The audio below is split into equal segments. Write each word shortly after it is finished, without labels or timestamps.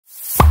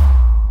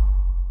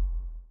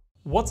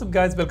What's up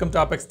guys, welcome to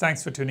Apex.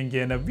 Thanks for tuning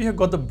in. We have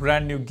got the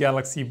brand new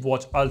Galaxy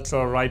Watch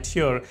Ultra right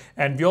here,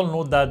 and we all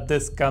know that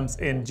this comes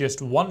in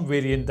just one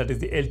variant, that is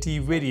the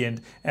LTE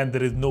variant, and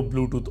there is no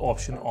Bluetooth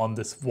option on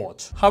this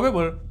watch.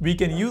 However, we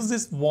can use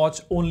this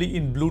watch only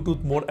in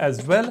Bluetooth mode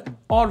as well,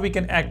 or we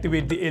can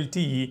activate the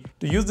LTE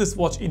to use this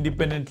watch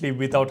independently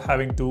without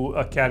having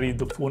to carry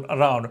the phone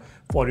around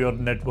for your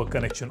network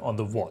connection on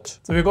the watch.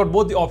 So we've got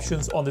both the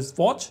options on this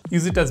watch.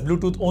 Use it as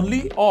Bluetooth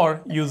only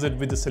or use it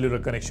with the cellular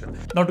connection.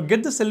 Now to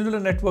get the cellular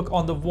network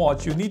on the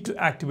watch, you need to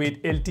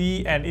activate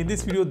LTE, and in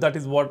this video that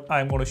is what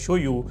I'm going to show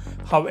you,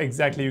 how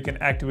exactly you can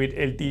activate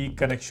LTE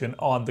connection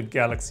on the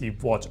Galaxy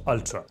Watch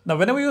Ultra. Now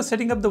whenever you're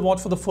setting up the watch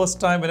for the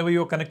first time, whenever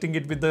you're connecting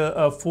it with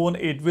the phone,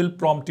 it will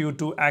prompt you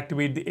to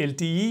activate the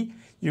LTE.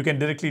 You can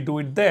directly do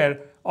it there,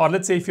 or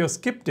let's say if you've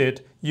skipped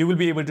it, you will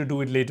be able to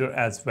do it later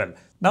as well.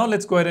 Now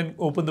let's go ahead and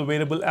open the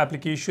wearable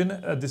application.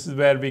 This is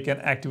where we can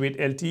activate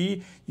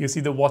LTE. You see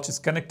the watch is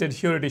connected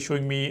here. It is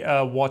showing me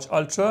Watch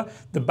Ultra.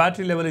 The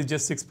battery level is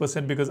just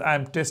 6% because I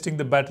am testing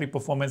the battery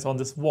performance on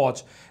this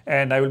watch,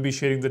 and I will be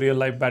sharing the real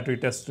life battery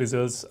test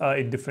results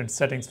in different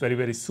settings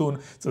very soon.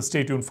 So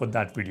stay tuned for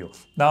that video.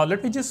 Now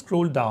let me just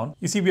scroll down.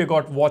 You see we have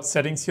got watch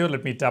settings here.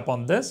 Let me tap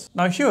on this.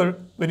 Now here,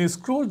 when you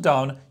scroll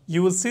down,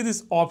 you will see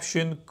this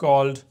option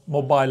called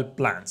mobile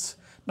plans.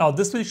 Now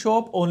this will show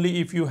up only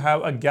if you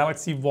have a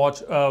Galaxy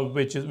Watch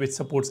which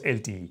supports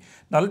LTE.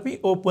 Now let me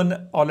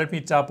open, or let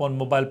me tap on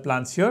mobile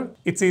plans here.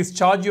 It says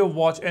charge your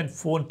watch and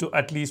phone to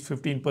at least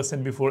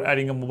 15% before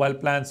adding a mobile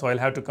plan. So I'll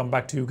have to come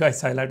back to you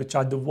guys. I'll have to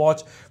charge the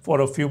watch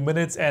for a few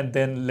minutes, and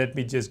then let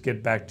me just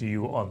get back to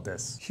you on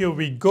this. Here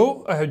we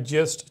go. I have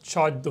just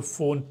charged the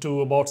phone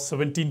to about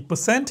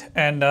 17%.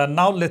 And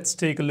now let's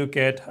take a look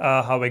at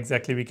how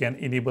exactly we can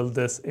enable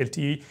this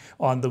LTE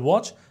on the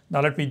watch. Now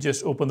let me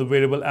just open the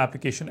wearable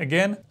application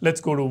again. Let's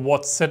go to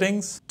watch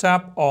settings,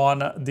 tap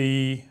on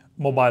the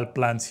mobile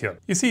plans here.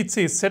 You see it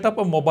says set up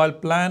a mobile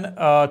plan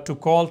to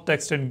call,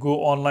 text and go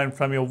online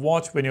from your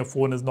watch when your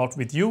phone is not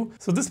with you.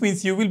 So this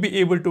means you will be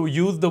able to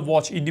use the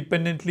watch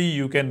independently.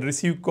 You can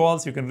receive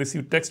calls, you can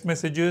receive text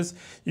messages,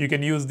 you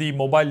can use the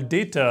mobile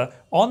data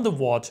on the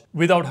watch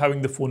without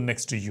having the phone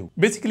next to you.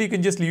 Basically, you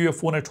can just leave your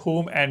phone at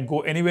home and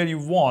go anywhere you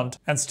want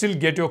and still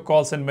get your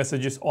calls and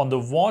messages on the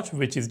watch,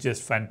 which is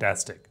just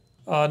fantastic.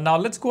 Now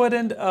let's go ahead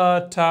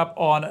and tap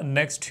on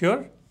next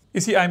here.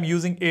 You see I'm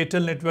using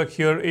Airtel network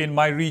here in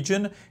my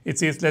region. It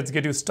says let's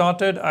get you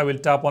started. I will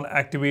tap on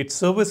activate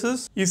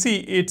services. You see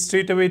it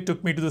straight away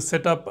took me to the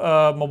setup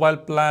mobile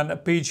plan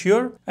page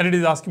here, and it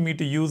is asking me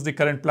to use the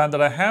current plan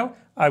that I have.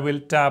 I will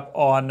tap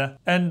on,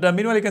 and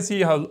meanwhile you can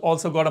see I have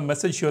also got a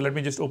message here. Let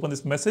me just open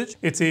this message.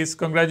 It says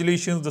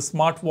congratulations, the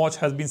smartwatch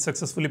has been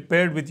successfully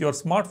paired with your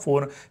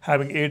smartphone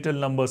having Airtel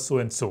number so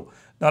and so.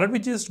 Now let me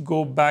just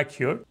go back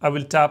here. I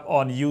will tap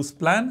on use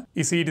plan.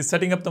 You see it is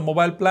setting up the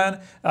mobile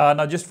plan.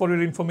 Now just for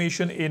your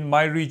information, in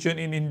my region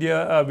in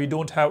India, we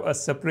don't have a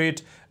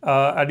separate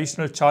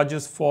additional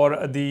charges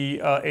for the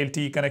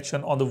LTE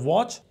connection on the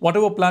watch.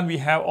 Whatever plan we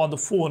have on the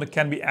phone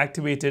can be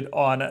activated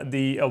on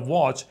the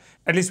watch.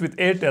 At least with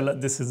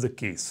Airtel, this is the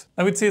case.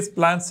 Now it says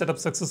plan set up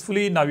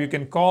successfully. Now you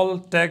can call,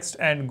 text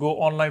and go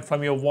online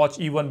from your watch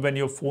even when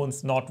your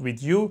phone's not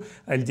with you.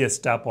 I'll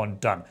just tap on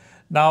done.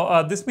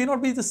 Now, this may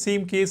not be the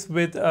same case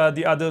with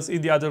the others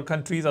in the other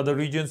countries, other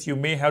regions. You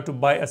may have to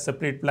buy a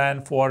separate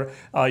plan for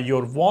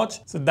your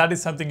watch. So that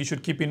is something you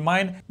should keep in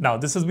mind. Now,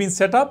 this has been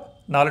set up.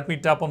 Now let me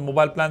tap on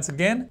mobile plans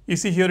again. You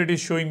see here it is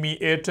showing me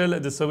Airtel,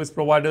 the service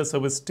provider,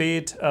 service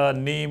state,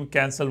 name,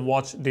 cancel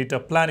watch data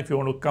plan if you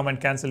want to come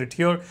and cancel it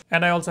here.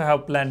 And I also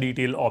have plan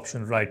detail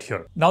option right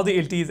here. Now the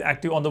LTE is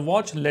active on the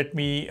watch. Let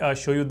me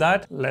show you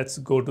that. Let's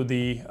go to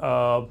the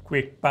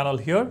quick panel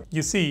here.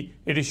 You see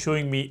it is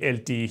showing me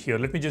LTE here.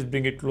 Let me just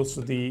bring it close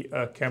to the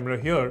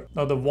camera here.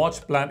 Now the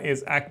watch plan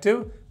is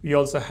active. We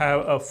also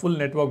have a full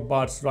network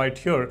bars right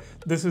here.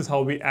 This is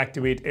how we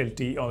activate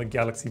LTE on the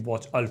Galaxy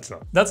Watch Ultra.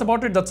 That's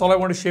about it. That's all I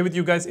want to share with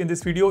you guys in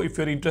this video. If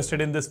you're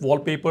interested in this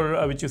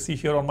wallpaper, which you see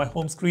here on my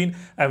home screen,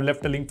 I've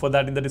left a link for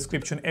that in the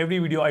description. Every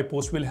video I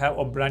post will have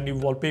a brand new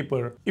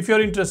wallpaper. If you're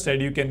interested,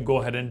 you can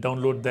go ahead and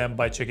download them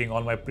by checking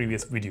on my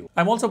previous video.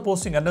 I'm also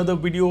posting another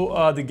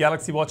video, the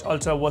Galaxy Watch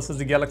Ultra versus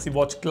the Galaxy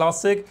Watch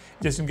Classic.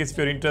 Just in case if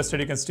you're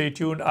interested, you can stay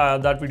tuned.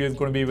 That video is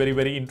going to be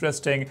very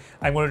interesting.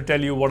 I'm going to tell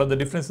you what are the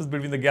differences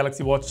between the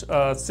Galaxy Watch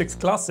 6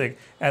 Classic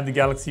and the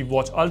Galaxy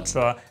Watch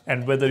Ultra,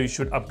 and whether you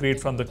should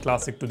upgrade from the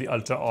Classic to the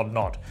Ultra or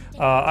not.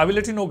 I will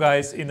let you know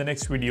guys in the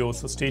next video,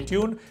 so stay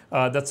tuned.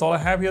 That's all I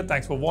have here.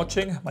 Thanks for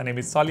watching. My name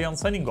is Salian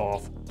signing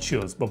off.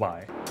 Cheers.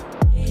 Bye-bye.